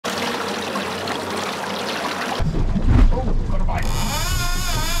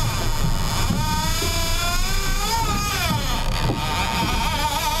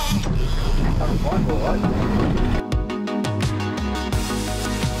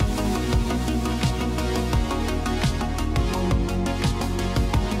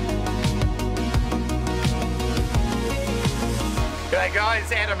G'day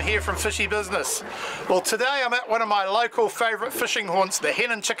guys, Adam here from Fishy Business. Well, today I'm at one of my local favourite fishing haunts, the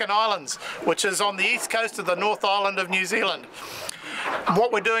Hen and Chicken Islands, which is on the east coast of the North Island of New Zealand. And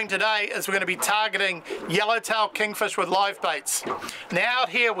what we're doing today is we're going to be targeting yellowtail kingfish with live baits. Now out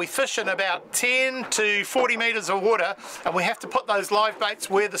here we fish in about 10 to 40 metres of water, and we have to put those live baits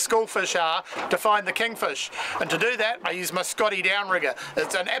where the schoolfish are to find the kingfish. And to do that I use my Scotty Downrigger.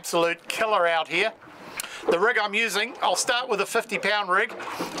 It's an absolute killer out here. The rig I'm using, I'll start with a 50-pound rig.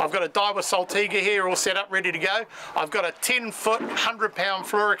 I've got a Daiwa Saltiga here all set up ready to go. I've got a 10-foot, 100-pound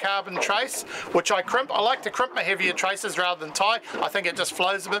fluorocarbon trace, which I crimp. I like to crimp my heavier traces rather than tie. I think it just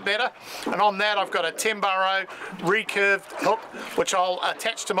flows a bit better. And on that I've got a 10-burrow recurved hook, which I'll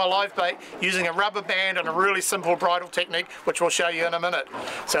attach to my live bait using a rubber band and a really simple bridle technique, which we'll show you in a minute.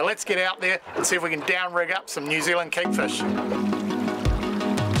 So let's get out there and see if we can down rig up some New Zealand kingfish.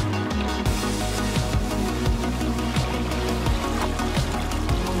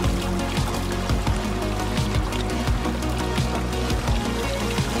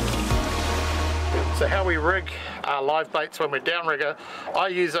 So how we rig our live baits when we're downrigger, I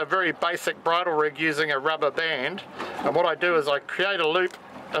use a very basic bridle rig using a rubber band, and what I do is I create a loop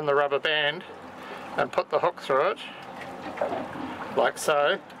in the rubber band and put the hook through it, like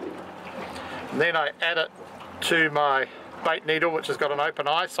so. And then I add it to my bait needle, which has got an open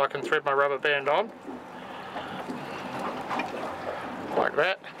eye, so I can thread my rubber band on, like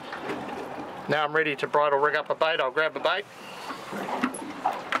that. Now I'm ready to bridle rig up a bait. I'll grab a bait.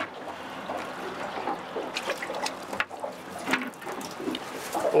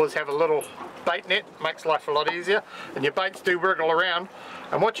 Always have a little bait net, makes life a lot easier, and your baits do wriggle around,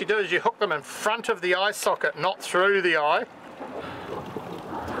 and what you do is you hook them in front of the eye socket, not through the eye.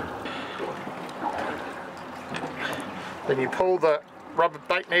 Then you pull the rubber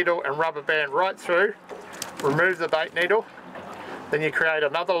bait needle and rubber band right through, remove the bait needle, then you create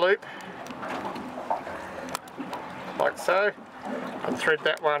another loop like so and thread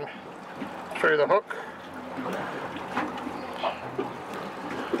that one through the hook.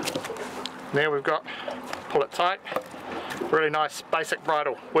 Now we've got, pull it tight, really nice basic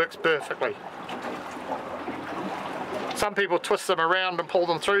bridle, works perfectly. Some people twist them around and pull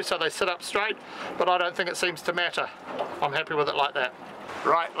them through so they sit up straight, but I don't think it seems to matter. I'm happy with it like that.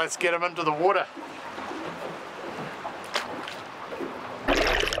 Right, let's get them into the water.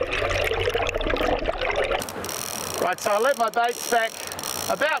 Right, so I let my baits back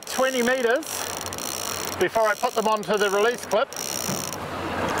about 20 metres before I put them onto the release clip.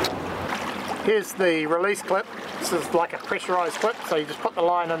 Here's the release clip. This is like a pressurised clip, so you just put the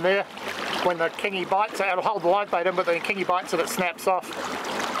line in there. When the kingy bites, it'll hold the live bait in, but the kingy bites it, it snaps off.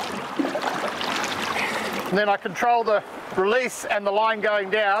 And then I control the release and the line going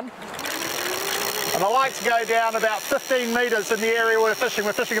down. And I like to go down about 15 metres in the area we're fishing.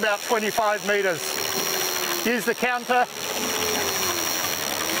 We're fishing about 25 metres. Use the counter.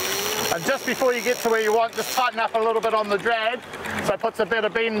 And just before you get to where you want, just tighten up a little bit on the drag, so it puts a better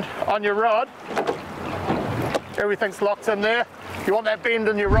bend on your rod. Everything's locked in there. You want that bend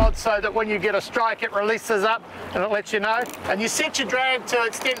in your rod so that when you get a strike it releases up and it lets you know. And you set your drag to an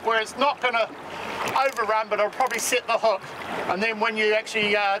extent where it's not going to overrun, but it'll probably set the hook. And then when you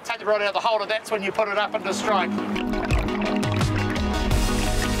actually take the rod out of the holder, that's when you put it up into strike.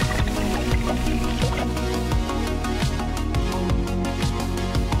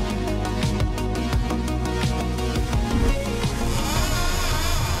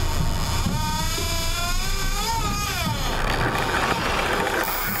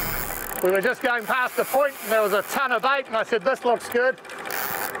 We were just going past the point and there was a ton of bait, and I said, this looks good.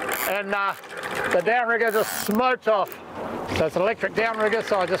 And the downrigger just smoked off. So it's an electric downrigger,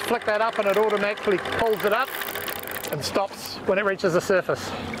 so I just flick that up and it automatically pulls it up and stops when it reaches the surface.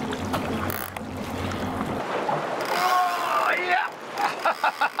 Oh, yeah!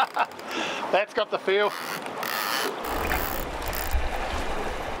 That's got the feel.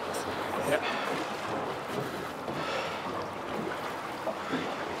 Yeah.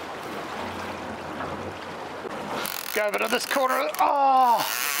 Go over to this corner. Oh!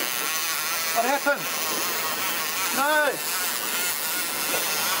 What happened? No!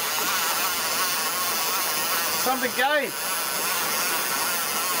 Something gave.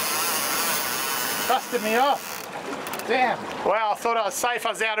 Busted me off. Damn. Wow, I thought I was safe. I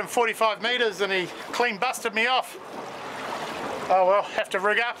was out in 45 metres and he clean busted me off. Oh well, have to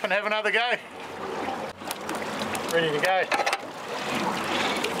rig up and have another go. Ready to go.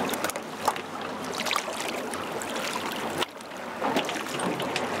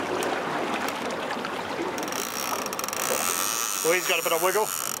 Oh, he's got a bit of wiggle.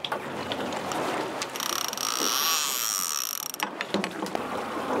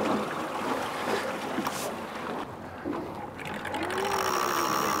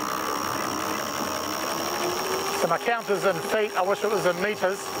 So my counter's in feet, I wish it was in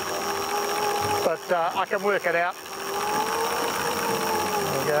metres, but I can work it out.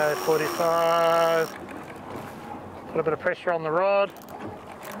 There we go, 45. Put a bit of pressure on the rod.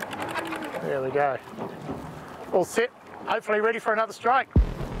 There we go. All set, hopefully ready for another strike.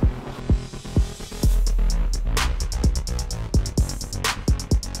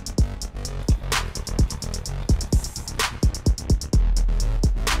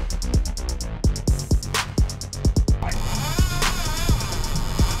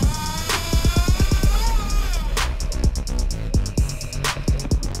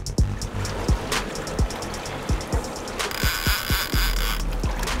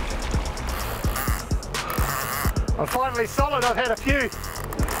 I'm finally solid. I've had a few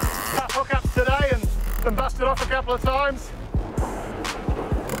tough hookups today and been busted off a couple of times.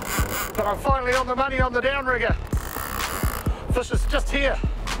 But I'm finally on the money on the downrigger. Fish is just here.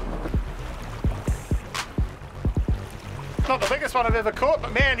 Not the biggest one I've ever caught,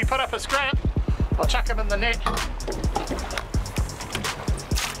 but man, you put up a scrap, I'll chuck him in the net.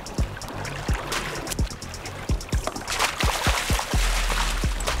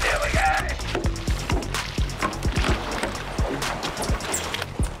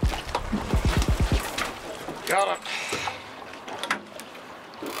 Got it.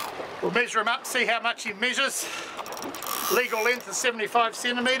 We'll measure him up, see how much he measures. Legal length is 75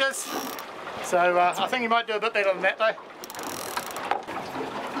 centimetres. So I think he might do a bit better than that though.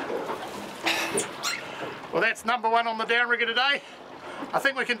 Well, that's number one on the downrigger today. I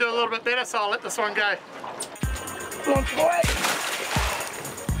think we can do a little bit better, so I'll let this one go. Launch away.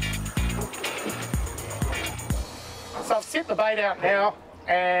 So I've set the bait out now,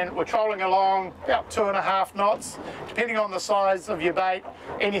 and we're trolling along about 2.5 knots, depending on the size of your bait,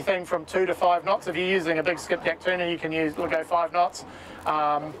 anything from 2 to 5 knots. If you're using a big skipjack tuna, you can go 5 knots.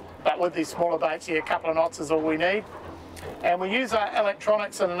 But with these smaller baits, yeah, a couple of knots is all we need. And we use our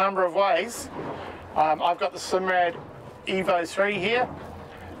electronics in a number of ways. I've got the Simrad Evo 3 here,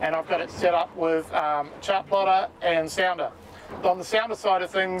 and I've got it set up with chart plotter and sounder. On the sounder side of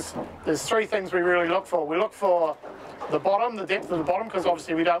things, there's 3 things we really look for. We look for the bottom, the depth of the bottom, because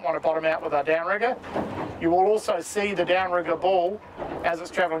obviously we don't want to bottom out with our downrigger. You will also see the downrigger ball as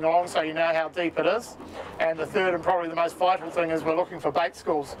it's travelling along, so you know how deep it is. And the third and probably the most vital thing is we're looking for bait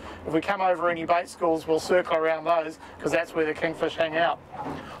schools. If we come over any bait schools, we'll circle around those, because that's where the kingfish hang out.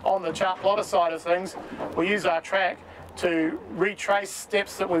 On the chart plotter side of things, we use our track to retrace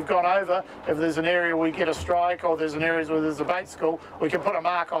steps that we've gone over. If there's an area we get a strike, or there's an area where there's a bait school, we can put a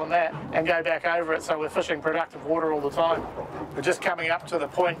mark on that and go back over it, so we're fishing productive water all the time. We're just coming up to the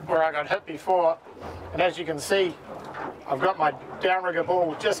point where I got hit before, and as you can see, I've got my downrigger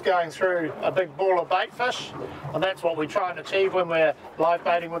ball just going through a big ball of bait fish, and that's what we try and achieve when we're live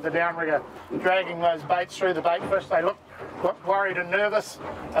baiting with the downrigger, dragging those baits through the bait fish. They look worried and nervous,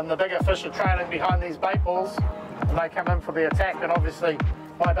 and the bigger fish are trailing behind these bait balls, and they come in for the attack, and obviously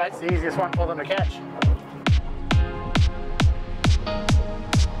my bait's the easiest one for them to catch.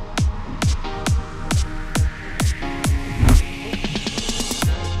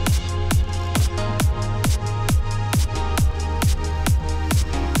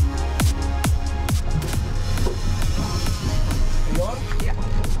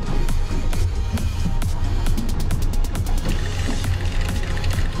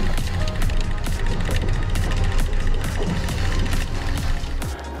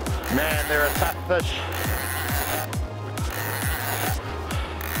 Man, they're a tough fish.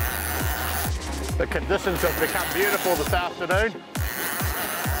 The conditions have become beautiful this afternoon.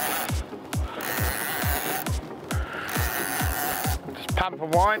 Just pump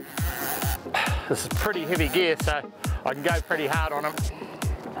and wind. This is pretty heavy gear, so I can go pretty hard on them.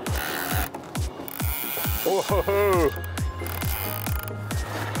 Whoa.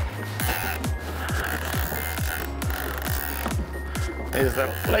 There's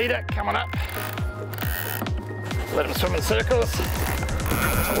the leader coming up. Let him swim in circles.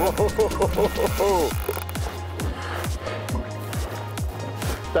 Whoa.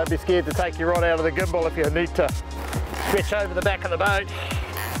 Don't be scared to take your rod out of the gimbal if you need to stretch over the back of the boat.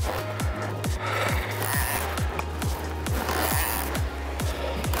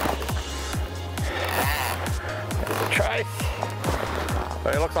 There's a trace. So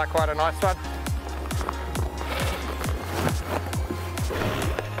it looks like quite a nice one.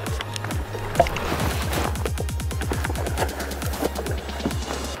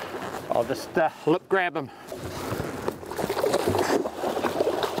 I'll just lip grab him.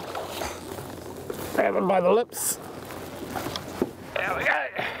 Grab him by the lips. There we go.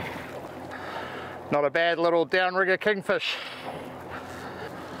 Not a bad little downrigger kingfish.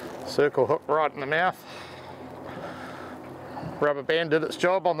 Circle hook right in the mouth. Rubber band did its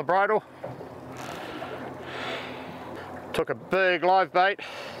job on the bridle. Took a big live bait.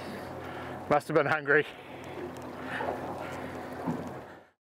 Must have been hungry.